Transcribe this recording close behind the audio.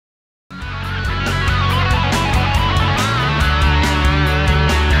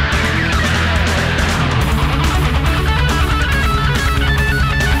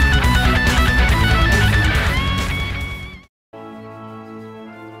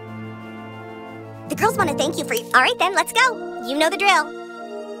The girls want to thank you for... All right then, let's go. You know the drill.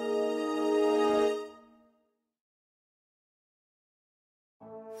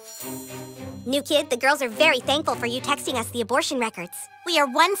 New kid, the girls are very thankful for you texting us the abortion records. We are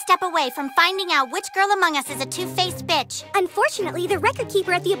one step away from finding out which girl among us is a two-faced bitch. Unfortunately, the record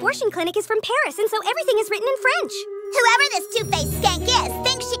keeper at the abortion clinic is from Paris, and so everything is written in French. Whoever this two-faced skank is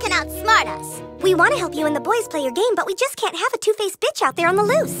thinks she can outsmart us. We want to help you and the boys play your game, but we just can't have a two-faced bitch out there on the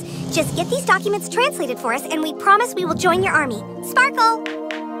loose. Just get these documents translated for us, and we promise we will join your army. Sparkle!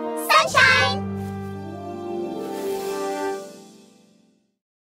 Sunshine!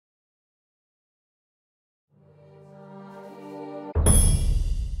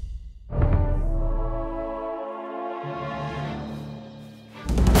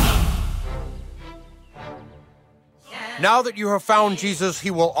 Now that you have found Jesus,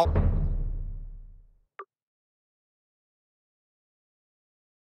 he will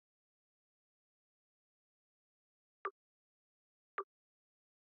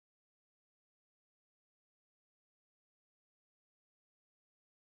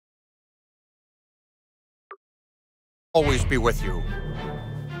always be with you.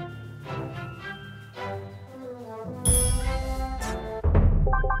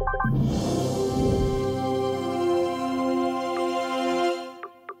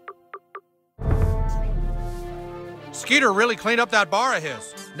 Skeeter really cleaned up that bar of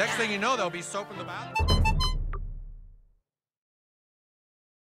his. Next thing you know, there'll be soap in the bathroom.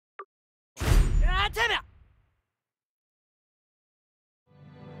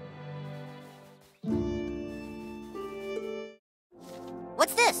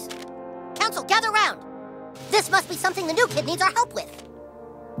 What's this? Council, gather round. This must be something the new kid needs our help with.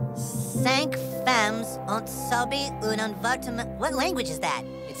 Cinq femmes ont subi un envartement. What language is that?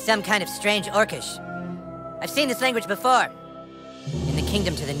 It's some kind of strange Orcish. I've seen this language before. In the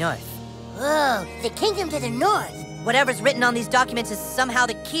kingdom to the north. Oh, the kingdom to the north. Whatever's written on these documents is somehow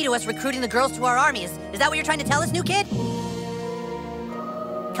the key to us recruiting the girls to our army. Is that what you're trying to tell us, new kid?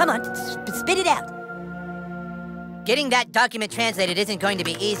 Come on, spit it out. Getting that document translated isn't going to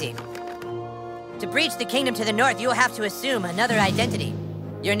be easy. To breach the kingdom to the north, you'll have to assume another identity.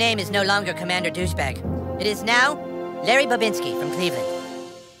 Your name is no longer Commander Douchebag. It is now Larry Babinski from Cleveland.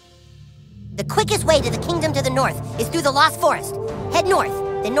 The quickest way to the kingdom to the north is through the Lost Forest. Head north,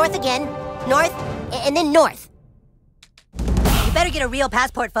 then north again, north, and then north. You better get a real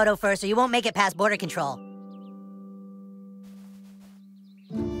passport photo first or you won't make it past border control.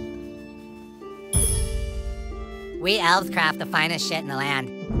 We elves craft the finest shit in the land.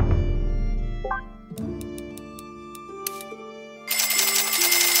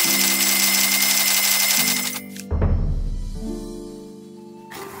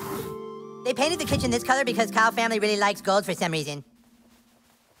 They painted the kitchen this color because Kyle family really likes gold for some reason.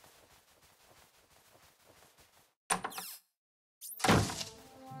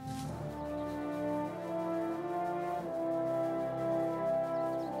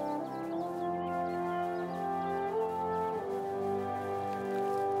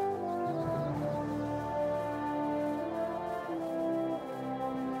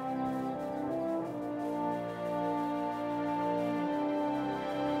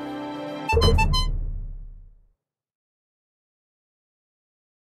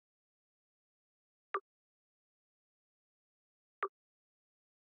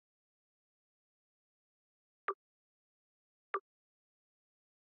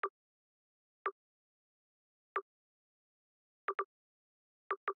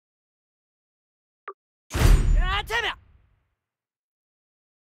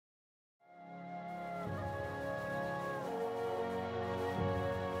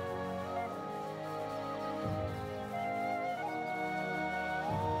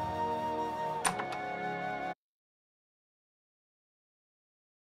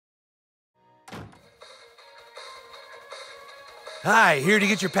 Hi, here to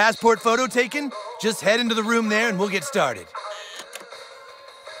get your passport photo taken? Just head into the room there and we'll get started.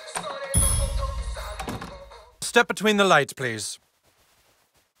 Step between the lights, please.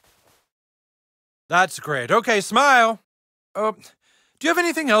 That's great. Okay, smile. Do you have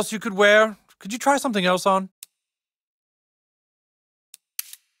anything else you could wear? Could you try something else on?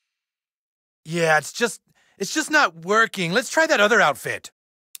 Yeah, it's just not working. Let's try that other outfit.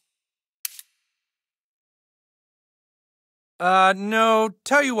 No.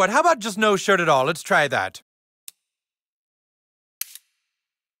 Tell you what, how about just no shirt at all? Let's try that.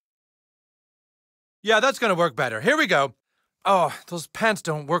 Yeah, that's gonna work better. Here we go. Oh, those pants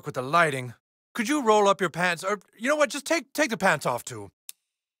don't work with the lighting. Could you roll up your pants? Or, you know what, just take the pants off, too.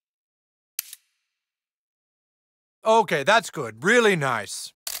 Okay, that's good. Really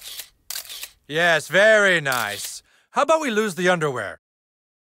nice. Yes, very nice. How about we lose the underwear?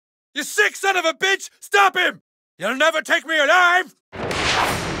 You sick son of a bitch! Stop him! You'll never take me alive!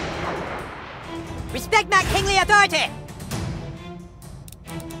 Respect my kingly authority!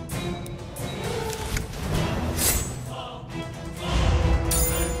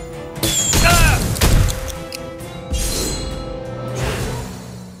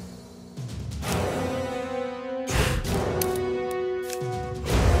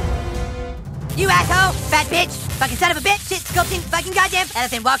 You asshole! Fat bitch! Fucking son of a bitch! Shit sculpting! Fucking goddamn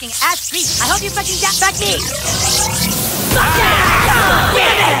elephant walking ass grease! I hope you fucking fuck me!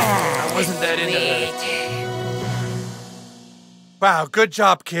 I wasn't that into that. Wow, good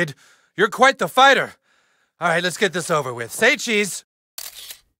job, kid. You're quite the fighter. All right, let's get this over with. Say cheese.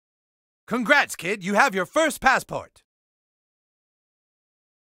 Congrats, kid. You have your first passport.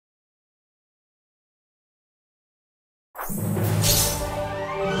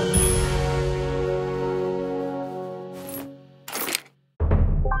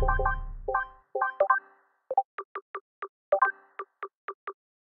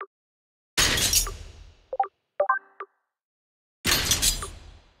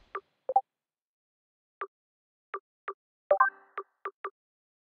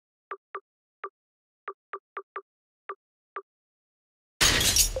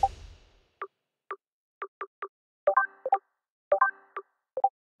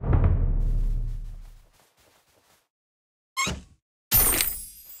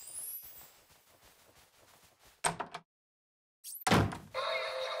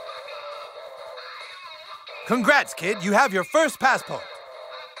 Congrats, kid. You have your first passport.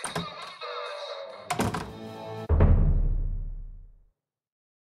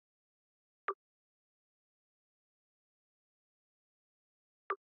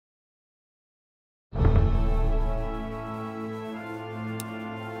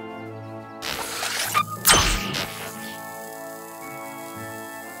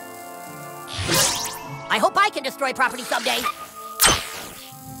 I hope I can destroy property someday.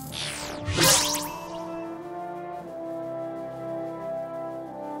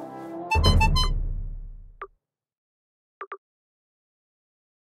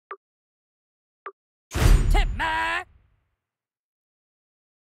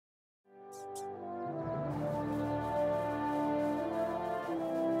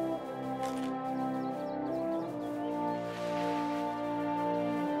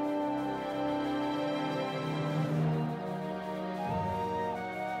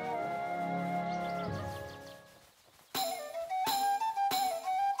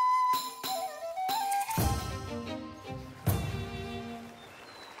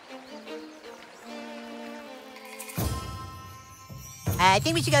 I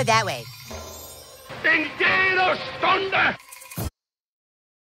think we should go that way. Den Gelo Stunde!